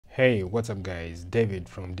Hey, what's up guys? David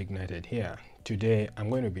from Dignited here. Today I'm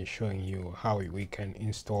going to be showing you how we can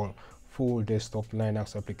install full desktop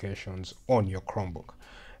Linux applications on your Chromebook.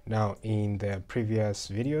 Now in the previous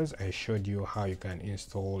videos I showed you how you can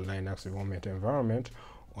install Linux development environment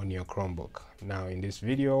on your Chromebook. Now in this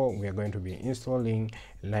video we are going to be installing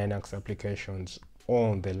Linux applications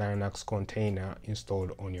on the Linux container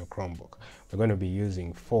installed on your Chromebook. We're going to be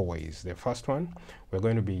using 4 ways. The first one, we're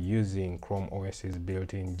going to be using Chrome OS's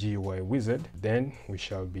built-in GUI wizard. Then we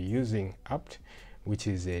shall be using apt, which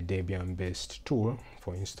is a Debian-based tool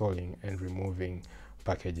for installing and removing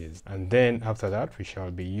packages. And then after that we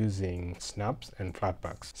shall be using snaps and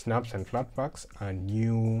flatpaks. Snaps and flatpaks are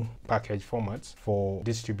new package formats for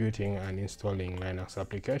distributing and installing Linux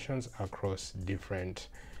applications across different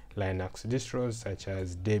Linux distros such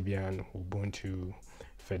as Debian, Ubuntu,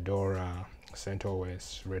 Fedora,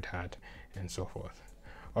 CentOS, Red Hat, and so forth.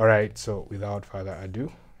 Alright, so without further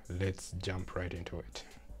ado, let's jump right into it.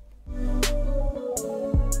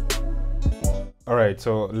 Alright,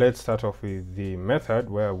 so let's start off with the method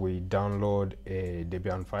where we download a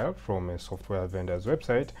Debian file from a software vendor's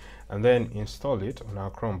website and then install it on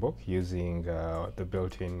our Chromebook using the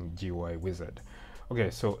built-in GUI wizard. Okay,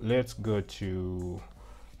 so let's go to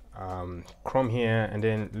Chrome here, and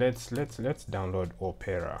then let's download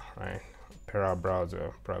Opera, right? Opera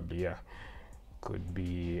browser probably, yeah, could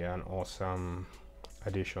be an awesome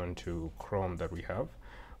addition to Chrome that we have.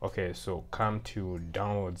 Okay, so come to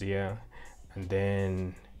downloads here and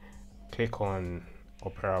then click on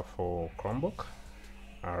Opera for Chromebook.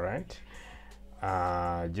 All right,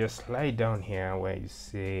 just slide down here where you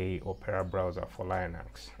say Opera browser for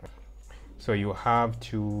Linux. So you have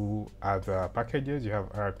two other packages. You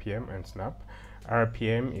have RPM and Snap.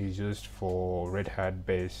 RPM is used for Red Hat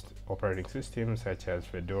based operating systems such as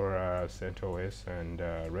Fedora, CentOS, and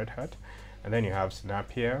Red Hat. And then you have Snap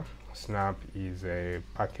here. Snap is a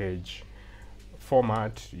package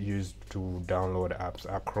format used to download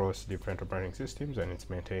apps across different operating systems, and it's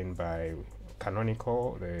maintained by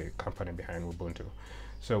Canonical, the company behind Ubuntu.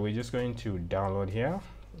 So we're just going to download here.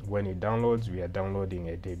 When it downloads, we are downloading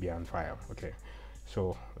a Debian file. Okay,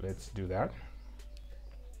 so let's do that.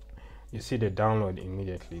 You see the download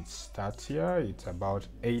immediately. It starts here. It's about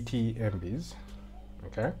 80 MBs.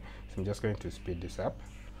 Okay, so I'm just going to speed this up.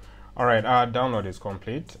 All right, our download is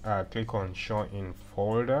complete. Click on Show in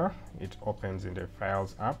Folder. It opens in the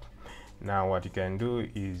Files app. Now what you can do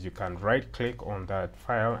is you can right click on that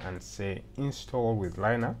file and say Install with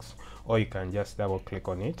Linux, or you can just double click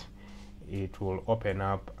on it. It will open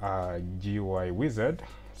up a GUI wizard,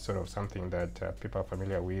 sort of something that people are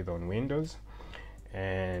familiar with on Windows.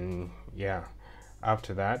 And yeah,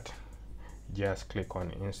 after that, just click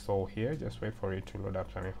on install here. Just wait for it to load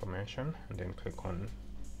up some information and then click on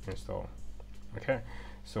install. Okay,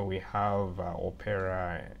 so we have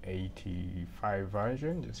Opera 85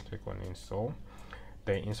 version. Just click on install.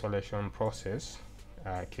 The installation process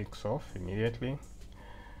kicks off immediately.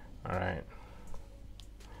 All right.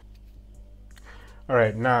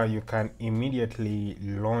 Alright, now you can immediately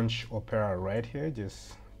launch Opera right here.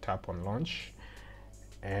 Just tap on launch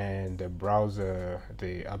and the browser,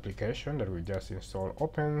 the application that we just installed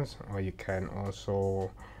opens, or you can also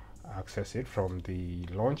access it from the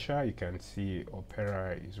launcher. You can see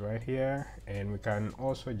Opera is right here, and we can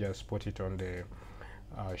also just put it on the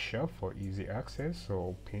shelf for easy access.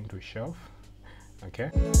 So pin to shelf. Okay.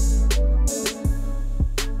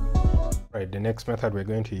 Right, the next method we're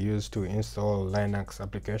going to use to install Linux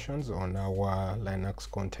applications on our Linux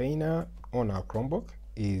container on our Chromebook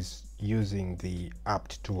is using the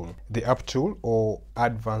apt tool. The apt tool, or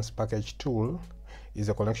advanced package tool, is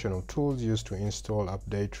a collection of tools used to install,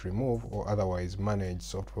 update, remove, or otherwise manage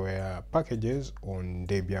software packages on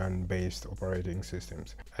Debian-based operating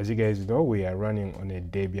systems. As you guys know, we are running on a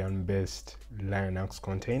Debian-based Linux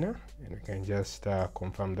container, and we can just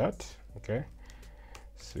confirm that. Okay.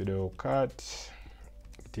 Sudo cat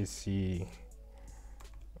etc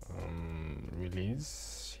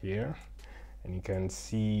release here, and you can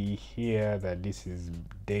see here that this is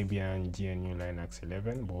Debian GNU Linux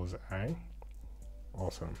 11 bullseye.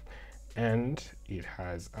 Awesome. And it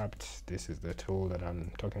has apt. This is the tool that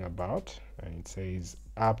I'm talking about, and it says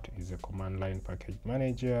apt is a command line package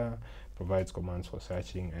manager, provides commands for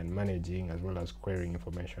searching and managing as well as querying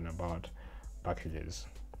information about packages.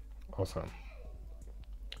 Awesome.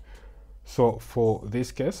 So for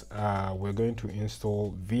this case, we're going to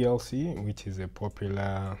install VLC, which is a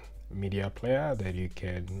popular media player that you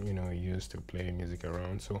can, use to play music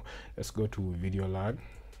around. So let's go to video LAN,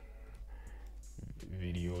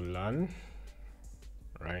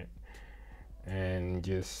 right? and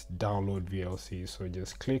just download VLC. So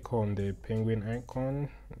just click on the penguin icon,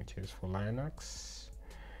 which is for Linux,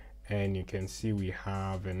 and you can see we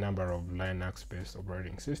have a number of Linux based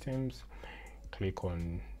operating systems. Click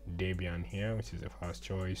on Debian here, which is the first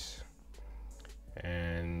choice,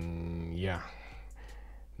 and yeah,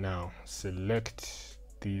 now select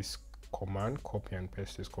this command, copy and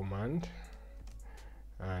paste this command,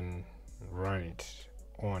 and run it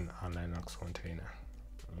on a Linux container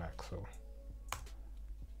like so.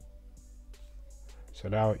 So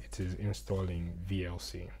now it is installing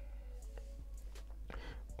VLC.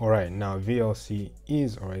 Alright, now VLC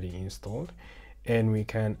is already installed, and we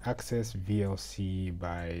can access VLC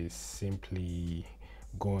by simply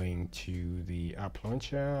going to the app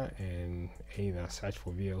launcher and either search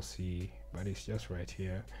for VLC, but it's just right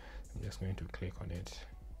here. I'm just going to click on it,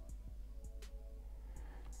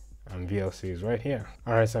 and VLC is right here.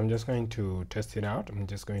 Alright, so I'm just going to test it out. I'm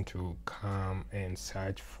just going to come and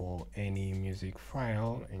search for any music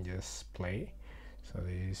file and just play. So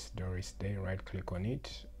this Doris Day, right click on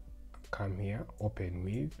it, come here, open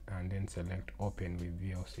with, and then select open with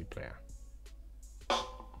VLC player.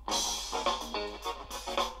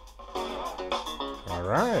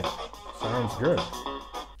 Alright, sounds good.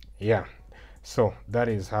 Yeah, so that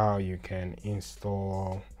is how you can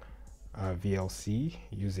install VLC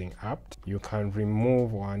using apt. You can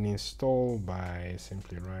remove or uninstall by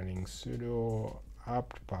simply running sudo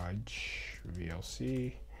apt-get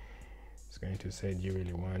VLC. It's going to say, do you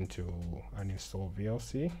really want to uninstall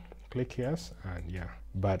VLC? Click yes, and yeah,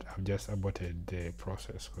 but I've just aborted the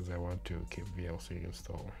process because I want to keep VLC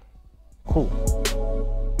installed. Cool.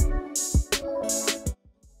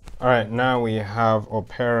 Alright, now we have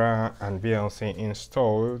Opera and VLC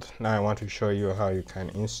installed. Now I want to show you how you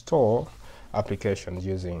can install applications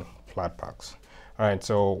using Flatpaks. Alright,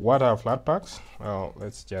 so what are Flatpaks? Well,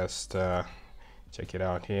 let's just check it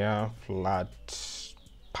out here,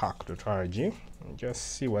 flatpak.org, and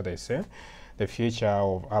just see what they say. The future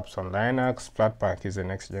of apps on Linux. Flatpak is the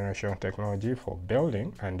next generation technology for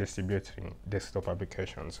building and distributing desktop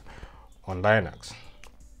applications on Linux.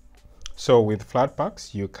 So with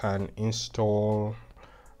Flatpaks, you can install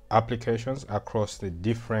applications across the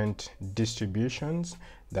different distributions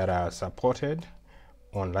that are supported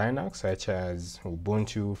on Linux, such as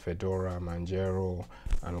Ubuntu, Fedora, Manjaro,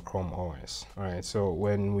 and Chrome OS. All right, so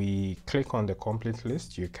when we click on the complete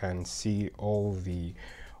list, you can see all the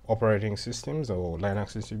operating systems or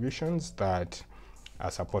Linux distributions that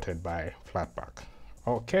are supported by Flatpak.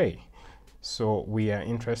 Okay. So we are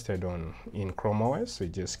interested in Chrome OS, so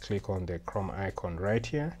just click on the Chrome icon right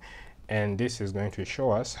here, and this is going to show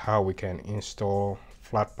us how we can install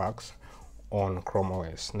Flatpaks on Chrome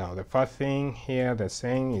OS. Now the first thing here they're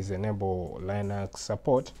saying is enable Linux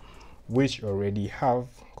support, which already have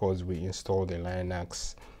because we installed the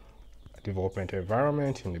Linux development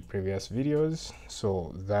environment in the previous videos,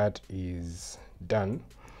 so that is done.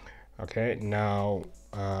 Okay, now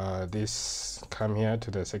this come here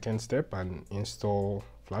to the second step and install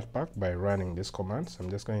Flatpak by running this command. So I'm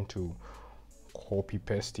just going to copy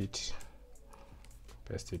paste it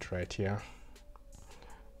right here.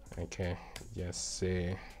 Okay, just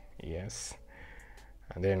say yes,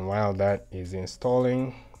 and then while that is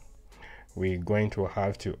installing, we're going to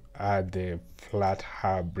have to add the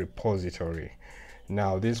Flathub repository.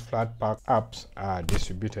 Now these Flatpak apps are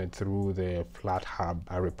distributed through the Flathub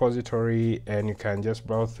repository, and you can just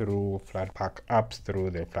browse through Flatpak apps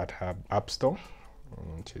through the Flathub App Store,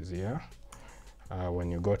 which is here. When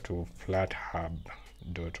you go to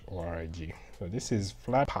flathub.org. So this is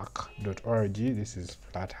flatpak.org, this is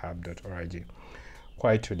flathub.org.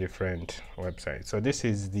 Quite two different websites. So this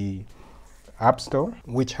is the App Store,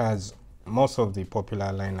 which has most of the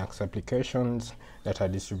popular Linux applications that are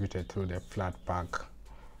distributed through the Flatpak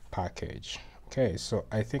package. Okay, so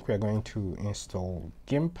I think we're going to install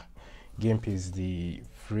GIMP. GIMP is the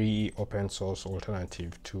free open source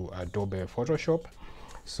alternative to Adobe Photoshop.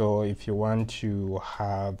 So if you want to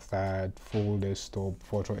have that full desktop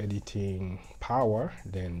photo editing power,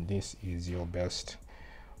 then this is your best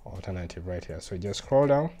alternative right here. So just scroll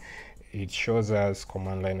down. It shows us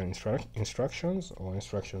command line instructions or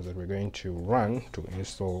instructions that we're going to run to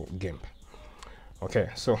install GIMP. Okay,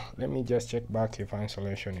 so let me just check back if our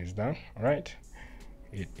installation is done. All right,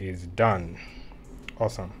 it is done.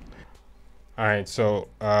 Awesome. All right, so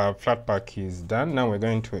Flatpak is done. Now we're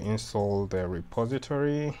going to install the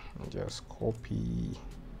repository. Just copy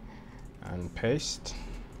and paste.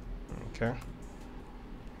 Okay.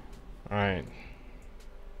 All right.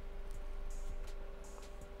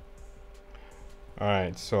 All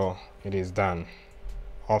right, so it is done.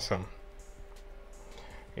 Awesome.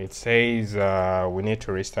 it says we need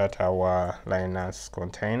to restart our Linux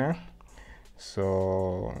container.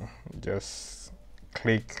 So just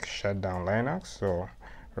click shutdown Linux. So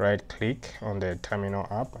right click on the terminal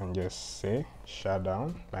app and just say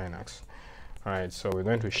shutdown Linux. All right, so we're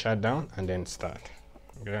going to shut down and then start.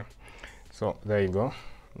 Okay, so there you go.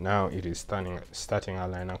 Now it is starting our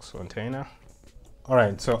Linux container. All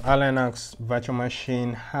right, so our Linux virtual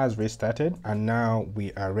machine has restarted, and now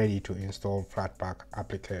we are ready to install Flatpak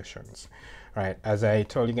applications. All right, as I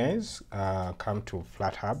told you guys, come to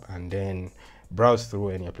Flathub and then browse through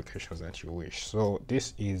any applications that you wish. So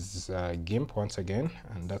this is GIMP once again,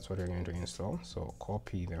 and that's what we're going to install. So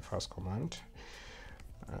copy the first command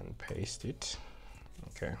and paste it.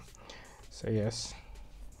 Okay, say yes.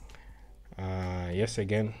 Yes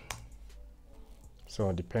again.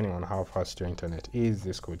 So depending on how fast your internet is,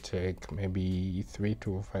 this could take maybe 3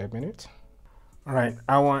 to 5 minutes. All right,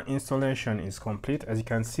 our installation is complete. As you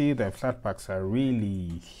can see, the Flatpaks are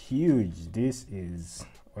really huge. This is,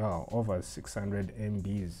 well, over 600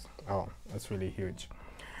 MBs. Oh, that's really huge.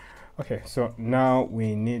 Okay, so now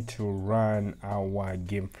we need to run our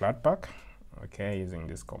GIMP Flatpak. Okay, using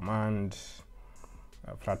this command,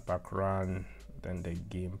 flatpak run, then the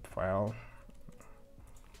GIMP file.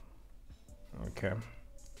 Okay.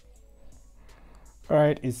 All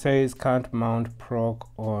right, it says can't mount proc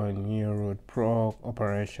or new root proc,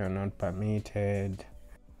 operation not permitted.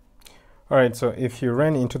 All right, so if you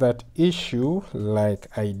run into that issue like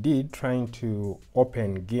I did trying to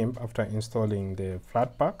open GIMP after installing the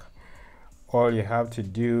Flatpak, all you have to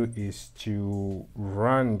do is to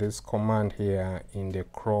run this command here in the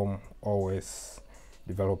Chrome OS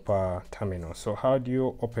developer terminal. So how do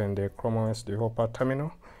you open the Chrome OS developer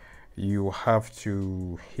terminal? You have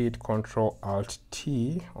to hit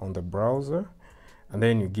Ctrl-Alt-T on the browser, and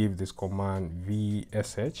then you give this command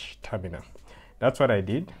vsh terminal. That's what I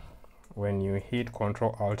did. When you hit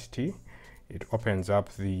Ctrl-Alt-T, it opens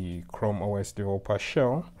up the Chrome OS developer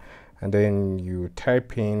shell, and then you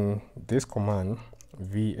type in this command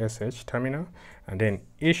vsh terminal and then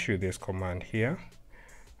issue this command here.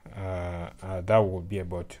 That will be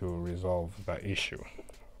able to resolve the issue.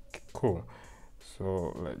 Cool.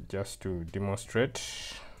 So just to demonstrate,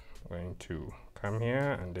 I'm going to come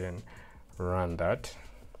here and then run that.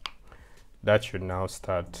 That should now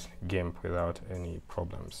start GIMP without any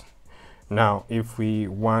problems. Now if we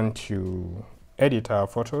want to edit our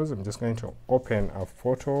photos, I'm just going to open a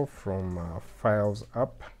photo from Files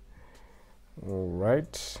app. All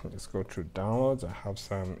right, let's go to downloads. I have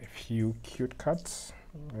a few cute cuts.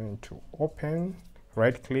 I'm going to open,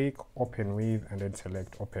 right click, open with, and then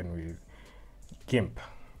select open with GIMP.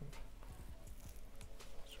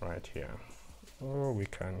 It's right here. Oh, we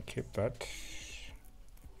can keep that.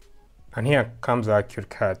 And here comes our cute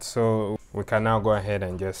cut. So we can now go ahead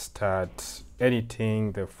and just start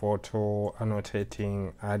editing the photo,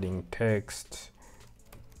 annotating, adding text.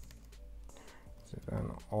 It's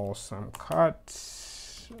an awesome cut.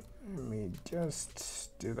 Let me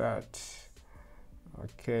just do that.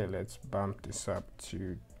 Okay, let's bump this up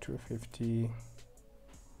to 250.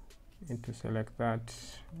 Need to select that.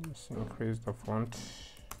 Let's increase the font.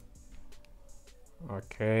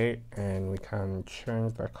 Okay, and we can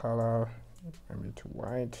change the color maybe to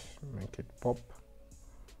white, make it pop.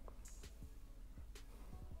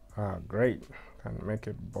 Great. Can make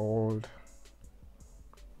it bold.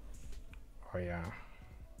 Oh yeah.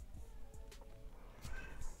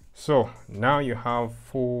 So now you have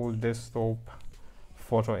full desktop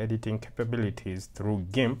photo editing capabilities through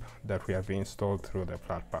GIMP that we have installed through the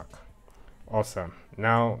Flatpak. Awesome.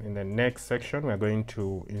 Now in the next section we're going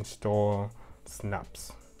to install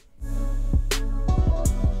snaps.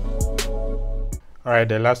 Alright,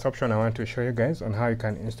 the last option I want to show you guys on how you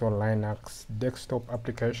can install Linux desktop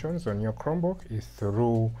applications on your Chromebook is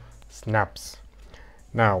through snaps.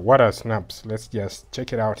 Now what are snaps? Let's just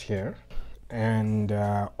check it out here and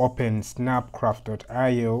open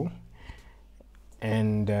snapcraft.io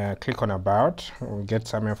and click on about. We'll get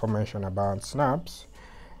some information about snaps.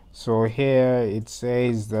 So here it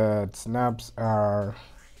says that snaps are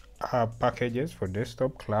packages for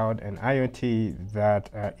desktop, cloud, and IoT that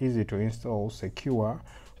are easy to install, secure,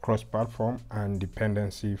 cross-platform, and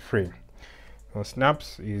dependency-free. So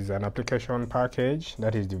snaps is an application package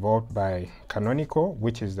that is developed by Canonical,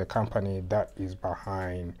 which is the company that is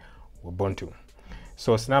behind Ubuntu.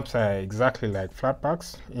 So snaps are exactly like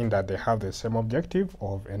Flatpaks in that they have the same objective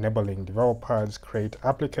of enabling developers create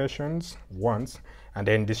applications once and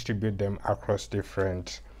then distribute them across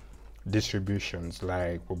different distributions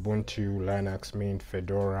like Ubuntu, Linux Mint,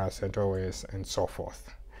 Fedora, CentOS, and so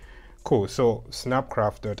forth. Cool. So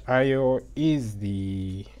snapcraft.io is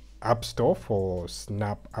the app store for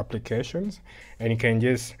Snap applications, and you can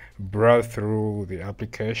just browse through the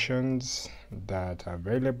applications that are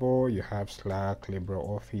available. You have Slack,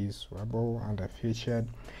 LibreOffice, Webble, and featured.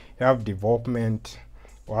 You have development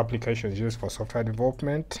or applications used for software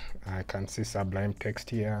development. I can see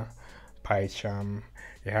sublime-text here, PyCharm.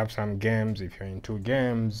 You have some games if you're into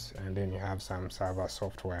games, and then you have some server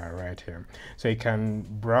software right here. So you can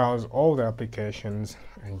browse all the applications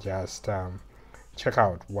and just check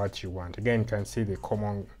out what you want. Again, you can see the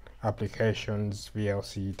common applications,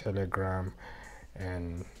 VLC, Telegram,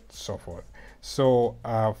 and so forth. So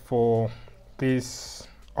for this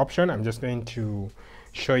option, I'm just going to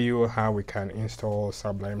show you how we can install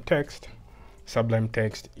Sublime-Text.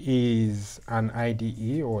 Sublime-Text is an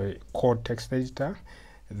IDE or a code text editor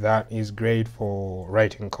that is great for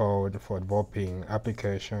writing code, for developing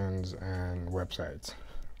applications and websites.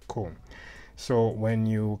 Cool. So when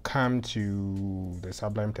you come to the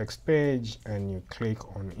Sublime-Text page and you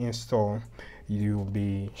click on install, you'll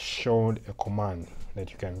be shown a command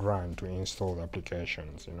that you can run to install the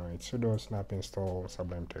applications. You know, it's sudo snap install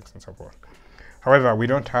Sublime-Text and so forth. However, we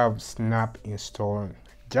don't have snap install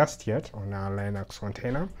just yet on our Linux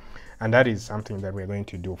container, and that is something that we're going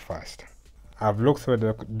to do first. I've looked through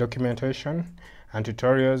the documentation and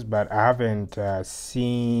tutorials, but I haven't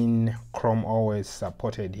seen Chrome OS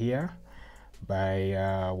supported here by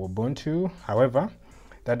Ubuntu. However,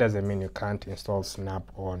 that doesn't mean you can't install Snap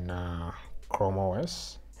on Chrome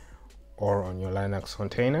OS or on your Linux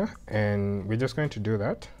container, and we're just going to do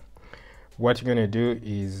that. What you're going to do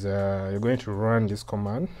is you're going to run this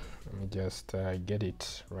command. Let me just get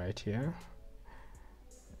it right here.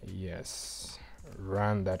 Yes,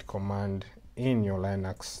 run that command in your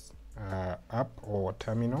Linux app or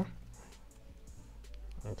terminal.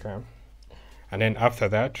 Okay, and then after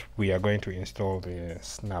that we are going to install the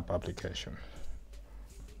Snap application.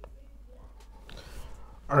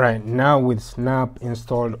 All right, now with Snap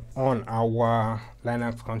installed on our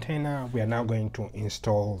Linux container, we are now going to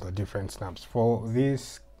install the different snaps. For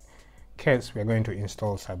this case, we are going to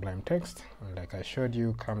install Sublime-Text, and like I showed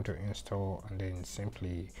you, come to install and then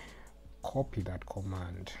simply copy that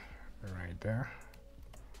command right there.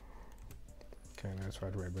 Okay, that's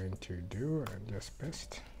what we're going to do, and just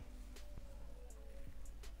paste.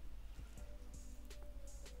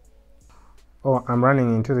 Oh, I'm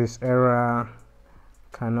running into this error.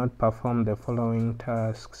 Cannot perform the following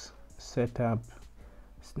tasks: setup,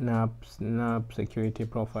 snap security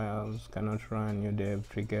profiles, cannot run new dev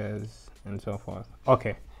triggers, and so forth.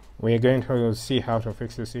 Okay, we're going to see how to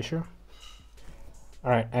fix this issue.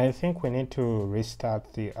 All right, I think we need to restart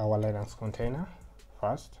our Linux container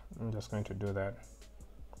first. I'm just going to do that.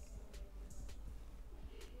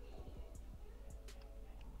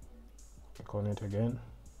 Click on it again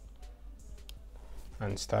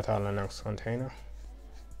and start our Linux container.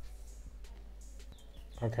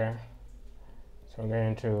 Okay, so I'm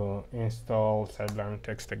going to install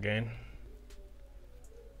Sublime-Text again.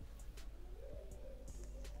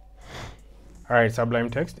 All right,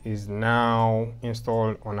 Sublime-Text is now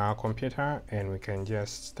installed on our computer, and we can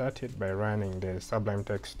just start it by running the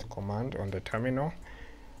Sublime-Text command on the terminal.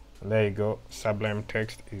 And there you go,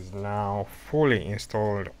 Sublime-Text is now fully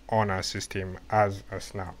installed on our system as a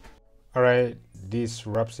snap. All right, this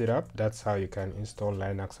wraps it up. That's how you can install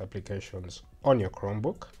Linux applications on your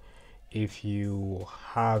Chromebook. If you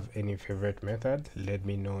have any favorite method, let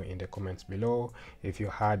me know in the comments below. If you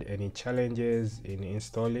had any challenges in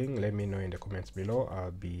installing, let me know in the comments below.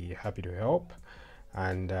 I'll be happy to help.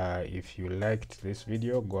 And if you liked this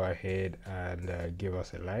video, go ahead and give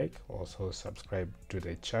us a like. Also subscribe to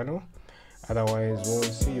the channel. Otherwise, we'll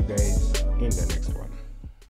see you guys in the next one.